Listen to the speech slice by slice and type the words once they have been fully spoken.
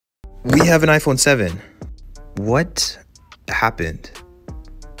We have an iPhone 7. What happened?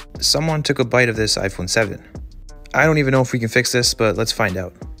 Someone took a bite of this iPhone 7. I don't even know if we can fix this, but let's find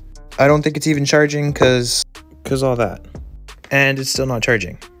out. I don't think it's even charging cause all that. And it's still not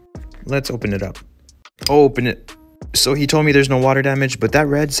charging. Let's open it up. Open it. So he told me there's no water damage, but that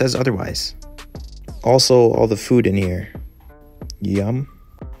red says otherwise. Also, all the food in here. Yum.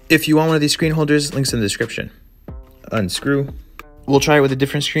 If you want one of these screen holders, links in the description. Unscrew. We'll try it with a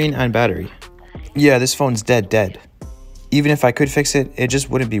different screen and battery. Yeah, this phone's dead. Even if I could fix it, it just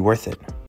wouldn't be worth it.